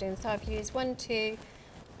a moulding. So I've used 1, 2.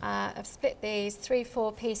 I've split these 3,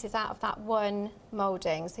 4 pieces out of that one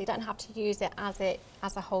moulding, so you don't have to use it as a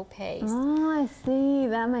whole piece. Oh, I see.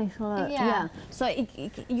 That makes a lot. Yeah. So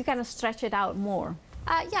you kind of stretch it out more.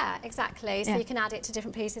 Yeah, exactly. So you can add it to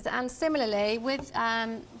different pieces. And similarly, with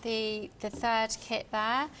the third kit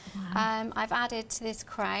there, I've added to this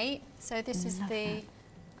crate. So this is the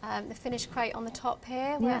finished crate on the top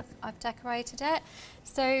here, where I've decorated it.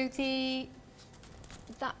 So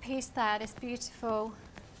that piece there, this beautiful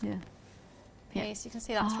piece, you can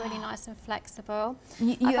see that's really nice and flexible.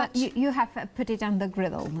 You have put it on the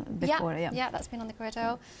griddle before, yeah, that's been on the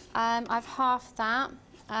griddle. I've halved that.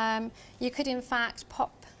 You could in fact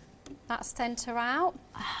pop that centre out.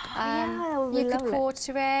 You could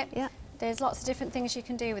quarter it. Yeah. There's lots of different things you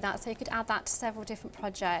can do with that, so you could add that to several different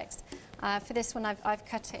projects. For this one, I've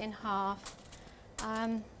cut it in half.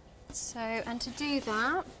 And to do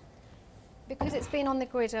that, because it's been on the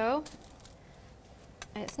griddle,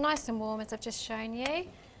 it's nice and warm, as I've just shown you,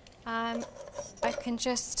 I can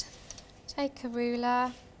just take a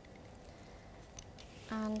ruler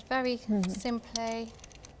and very simply.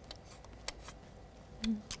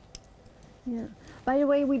 Yeah. By the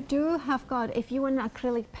way, we do have got, if you want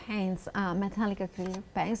acrylic paints, metallic acrylic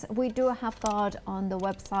paints, we do have got on the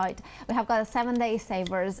website, we have got a 7-day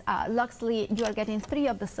savers. Luckily, you are getting 3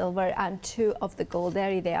 of the silver and 2 of the gold.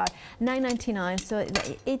 There they are, $9.99. So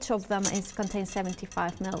each of them contains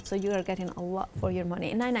 75 ml. So you are getting a lot for your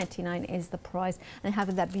money. $9.99 is the price, and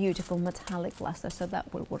having that beautiful metallic luster. So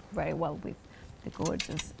that will work very well with the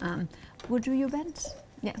gorgeous WoodUBend.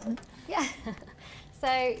 Yeah. Yeah.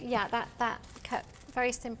 So yeah, that cut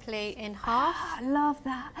very simply in half. I love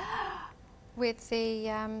that. with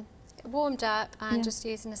the warmed up and just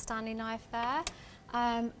using a Stanley knife there.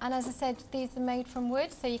 And as I said, these are made from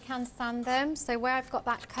wood, so you can sand them. So where I've got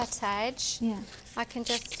that cut edge, I can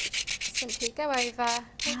just simply go over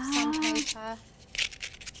with sandpaper.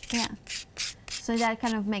 Yeah. So that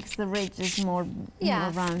kind of makes the ridges more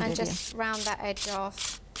rounded. And just round that edge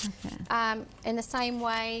off. Okay. In the same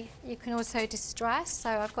way, you can also distress. So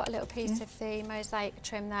I've got a little piece of the mosaic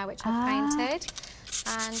trim there, which I've painted,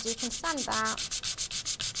 and you can sand that.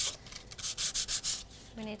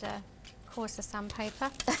 We need a coarser sandpaper.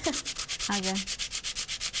 Okay.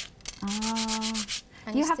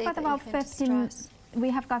 You have got about 15. We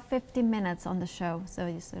have got 50 minutes on the show,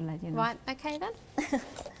 so just to let you know. Right. Okay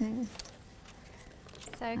then.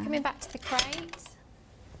 So coming back to the crate.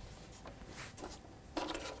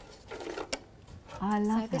 I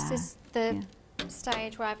love that. So this is the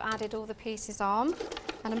stage where I've added all the pieces on,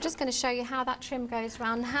 and I'm just going to show you how that trim goes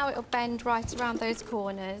around and how it'll bend right around those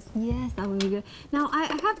corners. Yes, that would be good. Now I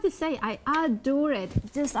have to say I adore it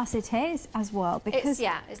just as it is as well, because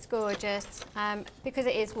it's gorgeous. Because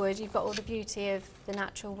it is wood, you've got all the beauty of the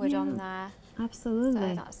natural wood on there. Absolutely.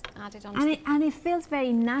 So that's added on. And it feels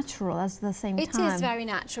very natural at the same time. It is very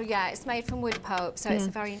natural, yeah. It's made from wood pulp, so it's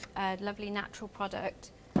a very lovely natural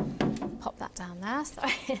product. Pop that down there,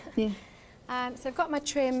 sorry. So I've got my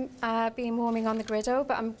trim being warming on the griddle,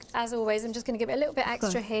 but as always, I'm just going to give it a little bit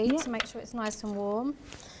extra heat to make sure it's nice and warm.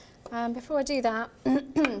 Before I do that,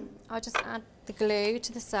 I'll just add the glue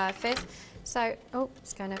to the surface. So,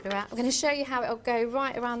 it's going everywhere. I'm going to show you how it'll go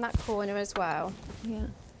right around that corner as well. Yeah.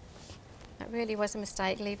 That really was a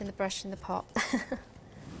mistake, leaving the brush in the pot.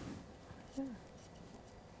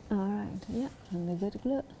 All right, and the good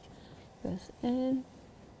glue goes in.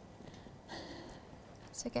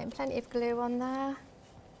 So getting plenty of glue on there.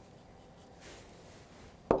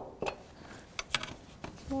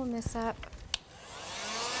 Warm this up.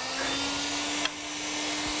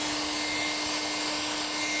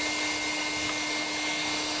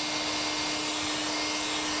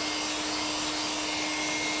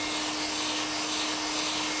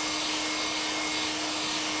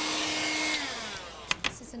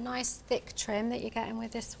 This is a nice thick trim that you're getting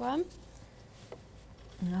with this one.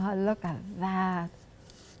 Oh, look at that.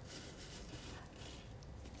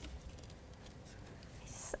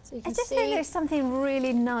 So you I can just see, think there's something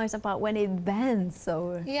really nice about when it bends.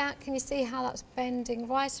 So yeah, can you see how that's bending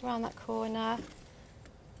right around that corner?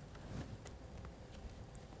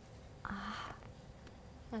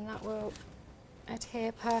 And that will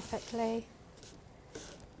adhere perfectly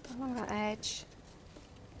along that edge.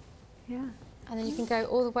 Yeah. And then you can go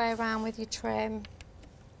all the way around with your trim.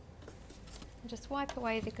 And just wipe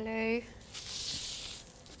away the glue.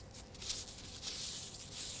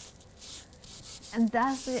 And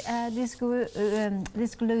does this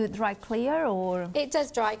glue dry clear, or? It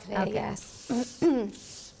does dry clear, yes.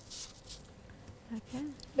 Okay.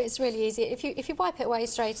 But it's really easy. If you wipe it away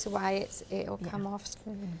straight away, it'll come off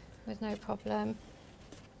with no problem.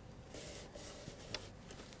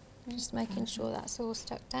 I'm just making sure that's all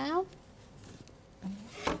stuck down.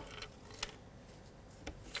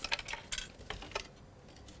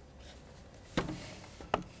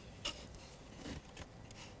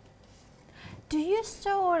 Do you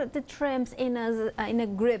store the trims in a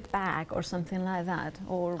grip bag or something like that,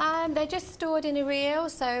 or? They're just stored in a reel,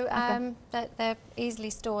 so they're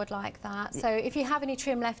easily stored like that. So if you have any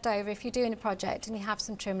trim left over, if you're doing a project and you have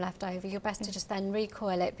some trim left over, you're best to just then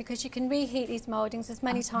recoil it, because you can reheat these mouldings as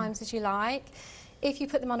many times as you like. If you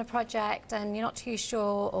put them on a project and you're not too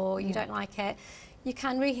sure or you don't like it, you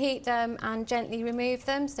can reheat them and gently remove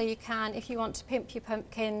them. So you can, if you want to pimp your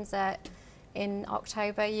pumpkins in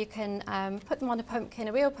October, you can put them on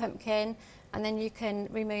a real pumpkin, and then you can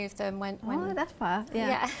remove them when Oh, that's fun.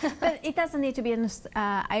 Yeah. But it doesn't need to be an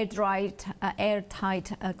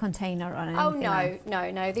airtight container or anything.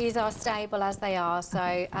 Oh no. These are stable as they are.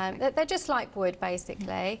 So they're just like wood,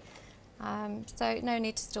 basically. So no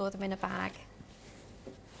need to store them in a bag.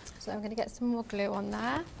 So I'm going to get some more glue on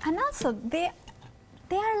there. And also, they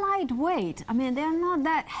are lightweight. I mean, they're not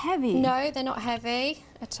that heavy. No, they're not heavy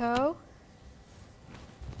at all.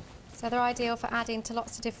 So they're ideal for adding to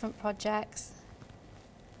lots of different projects.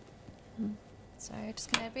 So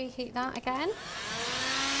just going to reheat that again.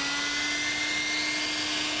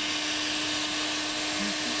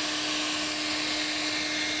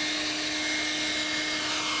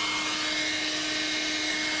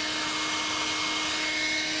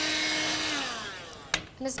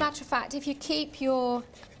 And as a matter of fact, if you keep your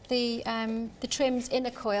the trims in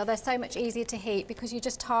a coil, they're so much easier to heat because you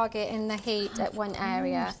just target in the heat at one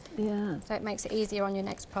area. Yeah. So it makes it easier on your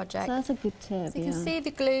next project. So that's a good tip. So you can see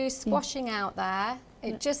the glue squashing out there.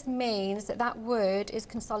 It just means that that wood is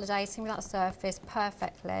consolidating with that surface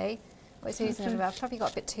perfectly. Well, it's oozing everywhere. I've probably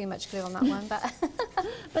got a bit too much glue on that one, but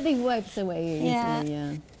but it wipes away easily.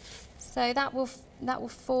 Yeah. So that will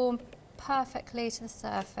form perfectly to the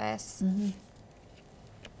surface.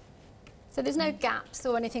 So there's no gaps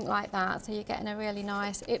or anything like that. So you're getting a really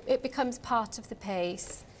nice. It becomes part of the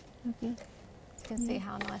piece. Okay. So you can see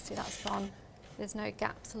how nicely that's gone. There's no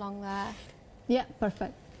gaps along there. Yeah.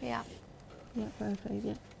 Perfect. Yeah. Yeah. Perfect.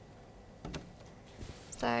 Yeah.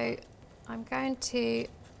 So I'm going to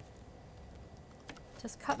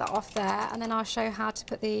just cut that off there, and then I'll show how to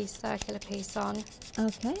put the circular piece on.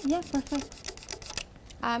 Okay. Yeah. Perfect.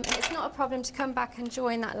 And it's not a problem to come back and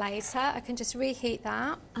join that later. I can just reheat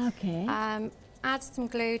that. Okay. Add some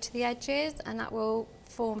glue to the edges, and that will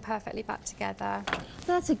form perfectly back together.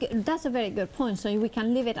 That's a very good point. So we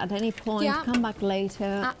can leave it at any point, come back later.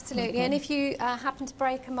 Absolutely. Okay. And if you happen to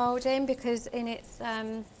break a moulding, because in its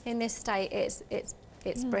in this state it's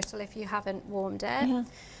brittle if you haven't warmed it. Yeah.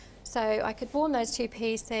 So I could warm those two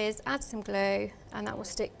pieces, add some glue, and that will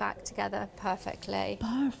stick back together perfectly.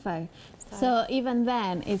 Perfect. So even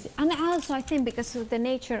then, and also I think because of the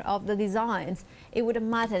nature of the designs, it wouldn't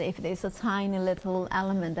matter if there's a tiny little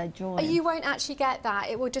element that joins. You won't actually get that.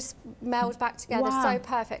 It will just meld back together so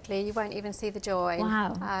perfectly, you won't even see the join.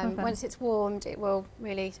 Wow. Once it's warmed, it will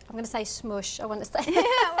really, I'm going to say smush, I want to say.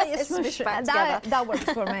 Smush back together. That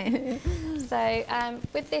works for me. So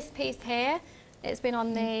with this piece here, it's been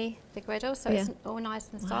on the griddle, so it's all nice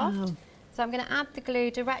and soft. So I'm going to add the glue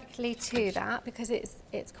directly to that because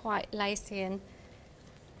it's quite lacy and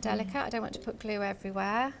delicate. I don't want to put glue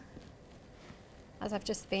everywhere, as I've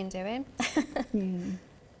just been doing. Yeah.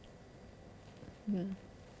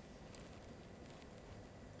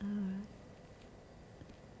 All right.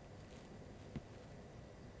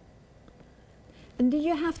 And do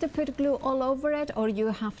you have to put glue all over it, or you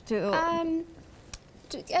have to?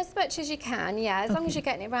 As much as you can, yeah, as long as you're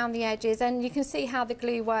getting it around the edges. And you can see how the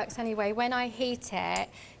glue works anyway. When I heat it,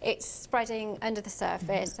 it's spreading under the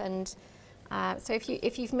surface, and so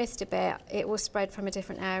if you've missed a bit, it will spread from a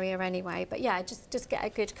different area anyway. But yeah, just get a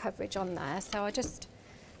good coverage on there. So I just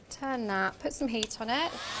turn that, put some heat on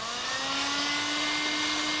it.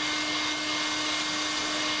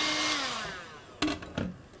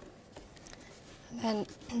 And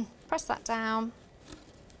then press that down.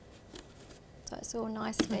 So it's all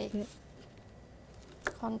nicely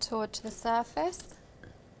contoured to the surface.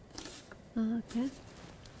 Okay.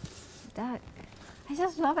 I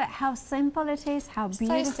just love it, how simple it is, how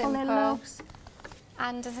beautiful it looks.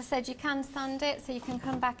 And as I said, you can sand it, so you can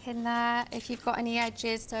come back in there if you've got any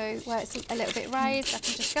edges, so where it's a little bit raised, I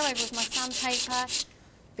can just go over with my sandpaper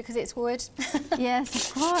because it's wood.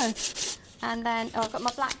 Yes, of course. And then, I've got my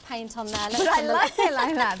black paint on there. But I like it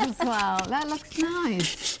like that as well. That looks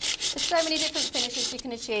nice. There's so many different finishes you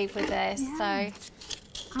can achieve with this. Yeah. So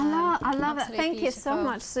I love it. Thank you so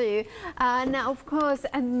much, Sue. Now, of course,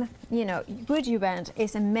 you know, WoodUBend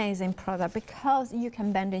is an amazing product because you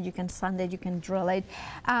can bend it, you can sand it, you can drill it,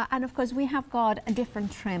 and of course we have got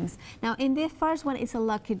different trims. Now, in the first one, it's a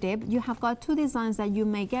lucky dip. You have got two designs that you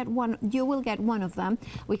may get one. You will get one of them.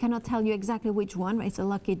 We cannot tell you exactly which one. It's a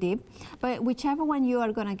lucky dip, but whichever one you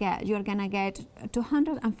are gonna get, you're gonna get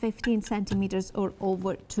 215 centimeters or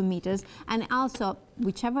over 2 meters, and also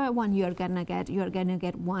whichever one you're gonna get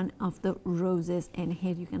one of the roses in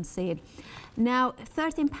here. You can see it. Now,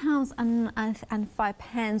 £13 and 5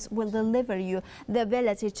 pence will deliver you the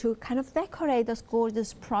ability to kind of decorate those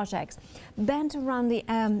gorgeous projects, bent around the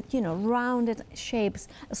you know, rounded shapes,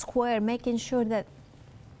 square, making sure that,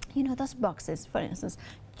 you know, those boxes, for instance,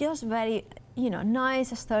 just very, you know,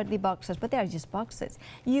 nice sturdy boxes, but they are just boxes.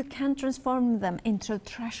 You can transform them into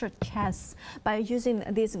treasure chests by using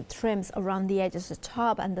these trims around the edges, the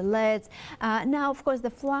top and the lids. Now, of course, the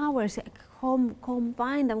flowers,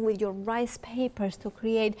 combine them with your rice papers to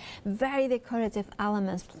create very decorative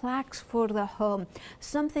elements, plaques for the home,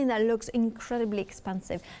 something that looks incredibly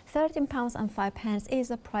expensive. £13 and 5 pence is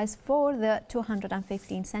the price for the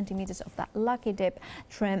 215 centimeters of that lucky dip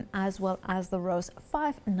trim, as well as the rose,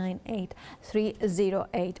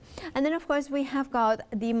 598308. And then, of course, we have got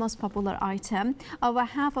the most popular item. Over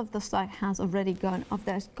half of the stock has already gone of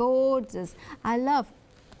this gorgeous, I love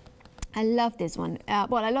I love this one.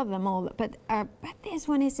 Well, I love them all, but this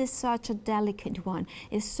one is just such a delicate one.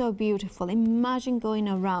 It's so beautiful. Imagine going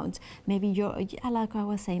around. Maybe like I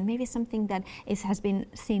was saying, maybe something that has been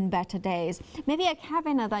seen better days. Maybe a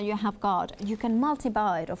cabinet that you have got. You can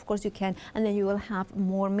multi-buy it, of course you can, and then you will have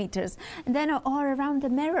more meters. And then all around the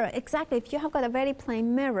mirror, exactly. If you have got a very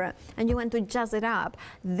plain mirror and you want to jazz it up,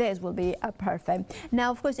 this will be perfect.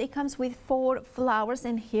 Now, of course, it comes with 4 flowers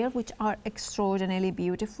in here, which are extraordinarily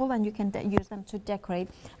beautiful, and you can use them to decorate.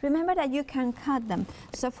 Remember that you can cut them.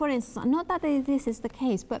 So for instance, not that this is the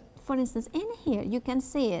case, but for instance, in here you can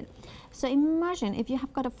see it. So imagine if you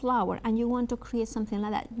have got a flower and you want to create something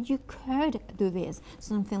like that, you could do this,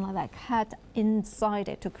 something like that, cut inside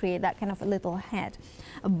it to create that kind of a little head,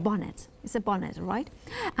 a bonnet. It's a bonnet, right?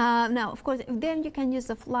 Now, of course, then you can use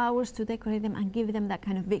the flowers to decorate them and give them that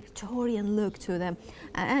kind of Victorian look to them.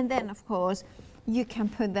 And then, of course, you can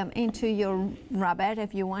put them into your rabbit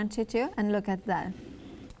if you wanted to, and look at that.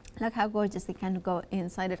 Look how gorgeous they can go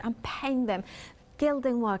inside it, and paint them.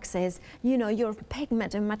 Gilding waxes, you know, your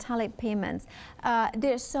pigment and metallic pigments.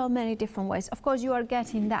 There's so many different ways. Of course, you are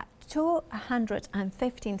getting that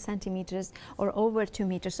 215 centimeters or over 2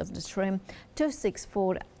 meters of the trim.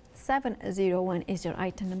 264701 is your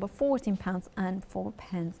item number, £14 and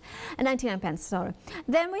 99 pence, sorry.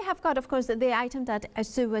 Then we have got, of course, the item that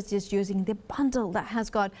Sue was just using, the bundle that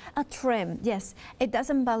has got a trim. Yes, it does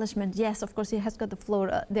embellishment. Yes, of course, it has got the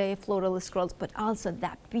floral scrolls, but also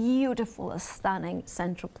that beautiful, stunning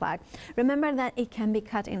central plaque. Remember that it can be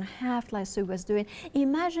cut in half like Sue was doing.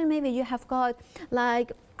 Imagine maybe you have got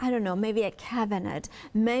like, I don't know, maybe a cabinet.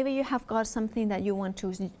 Maybe you have got something that you want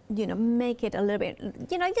to, you know, make it a little bit,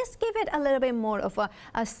 you know, just give it a little bit more of a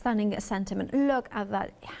stunning sentiment. Look at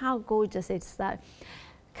that, how gorgeous is that.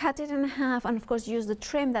 Cut it in half, and of course use the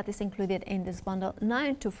trim that is included in this bundle.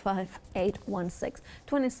 925816,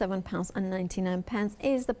 £27 and 99 pence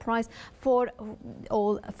is the price for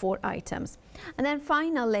all 4 items. And then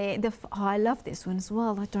finally, oh, I love this one as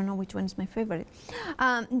well. I don't know which one is my favorite.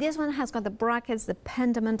 This one has got the brackets, the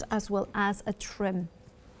pendant, as well as a trim.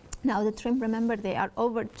 Now the trim, remember, they are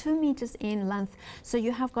over 2 meters in length, so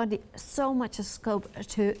you have got so much scope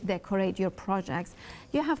to decorate your projects.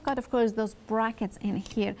 You have got, of course, those brackets in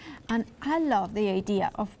here, and I love the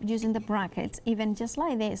idea of using the brackets even just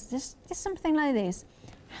like this, just something like this.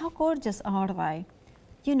 How gorgeous are they?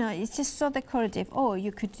 You know, it's just so decorative. Oh,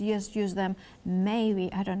 you could just use them,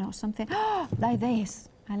 maybe, I don't know, something like this.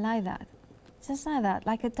 I like that. Just like that,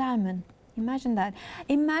 like a diamond. Imagine that.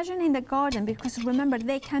 Imagine in the garden, because remember,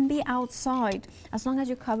 they can be outside as long as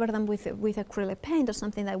you cover them with acrylic paint or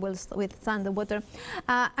something that will withstand the water.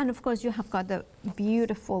 And of course, you have got the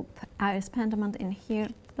beautiful iris pendant in here.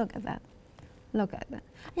 Look at that. Look at that.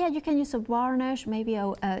 Yeah, you can use a varnish, maybe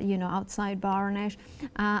a you know, outside varnish,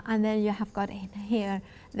 and then you have got in here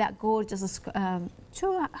that gorgeous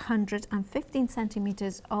 215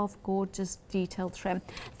 centimeters of gorgeous detail trim,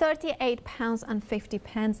 £38 and 50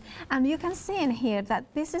 pence. And you can see in here that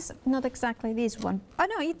this is not exactly this one. Oh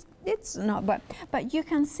no, it's not, but you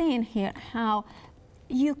can see in here how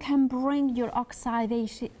you can bring your oxiding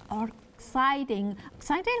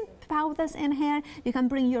powders in here. You can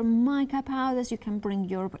bring your mica powders, you can bring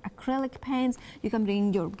your acrylic paints, you can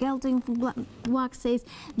bring your gilding waxes.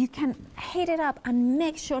 You can heat it up and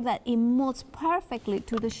make sure that it molds perfectly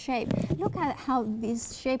to the shape. Look at how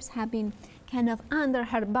these shapes have been kind of under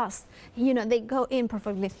her bust. You know, they go in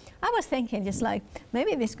perfectly. I was thinking just like,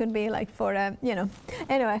 maybe this could be like for, you know,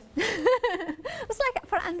 anyway. It's like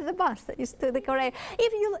for under the bust that used to decorate.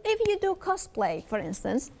 If you do cosplay, for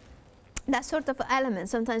instance, that sort of element,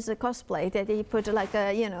 sometimes the cosplay that you put like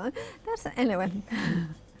a, you know, that's, anyway.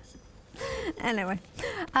 Anyway,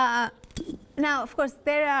 now of course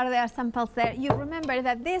there are samples there. You remember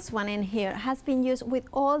that this one in here has been used with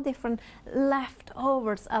all different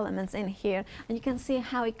leftovers elements in here, and you can see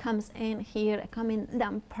how it comes in here, coming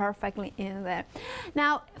down perfectly in there.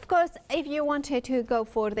 Now of course, if you wanted to go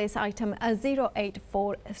for this item,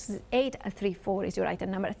 084834 is your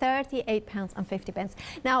item number, £38 and 50 pence.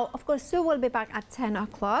 Now of course, Sue will be back at 10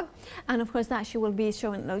 o'clock, and of course that she will be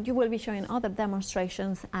showing, you will be showing other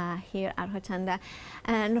demonstrations here at Hochanda,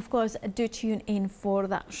 and of course do tune in for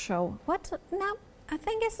that show. What now? I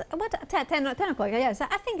think it's what 10 o'clock. Yes,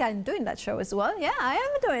 I think I'm doing that show as well. Yeah, I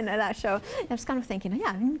am doing that show. I was kind of thinking, yeah,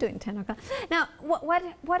 I'm doing 10 o'clock. Now,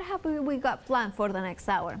 what have we got planned for the next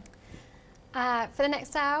hour? For the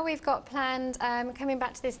next hour, we've got planned coming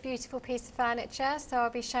back to this beautiful piece of furniture. So I'll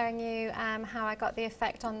be showing you how I got the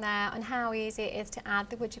effect on there and how easy it is to add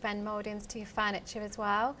the WoodUBend mouldings to your furniture as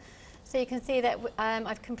well. So you can see that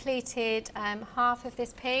I've completed half of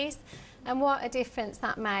this piece, and what a difference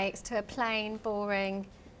that makes to a plain, boring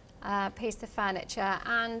piece of furniture.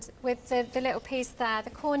 And with the little piece there, the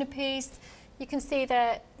corner piece, you can see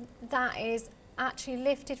that that is actually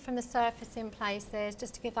lifted from the surface in places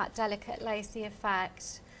just to give that delicate lacy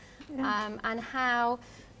effect. And how,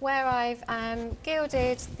 where I've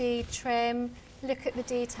gilded the trim, look at the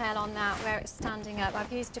detail on that, where it's standing up.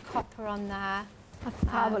 I've used a copper on there.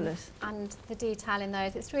 Fabulous. And the detail in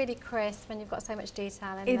those, it's really crisp when you've got so much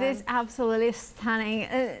detail in It them. is absolutely stunning.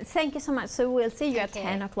 Thank you so much. So we'll see you at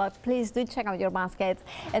 10 o'clock. Please do check out your baskets.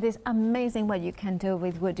 It is amazing what you can do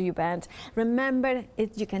with WoodUBend. Remember,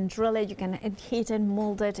 you can drill it, you can heat it,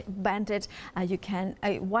 mold it, bend it, you can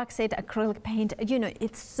wax it, acrylic paint. You know,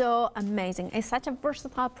 it's so amazing. It's such a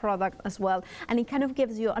versatile product as well, and it kind of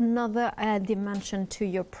gives you another dimension to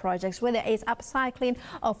your projects, whether it's upcycling,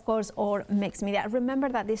 of course, or mixed media. Remember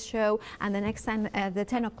that this show and the next time, the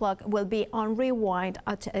 10 o'clock, will be on rewind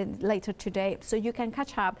later today, so you can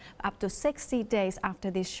catch up to 60 days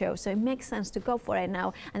after this show. So it makes sense to go for it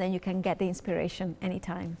now, and then you can get the inspiration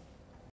anytime.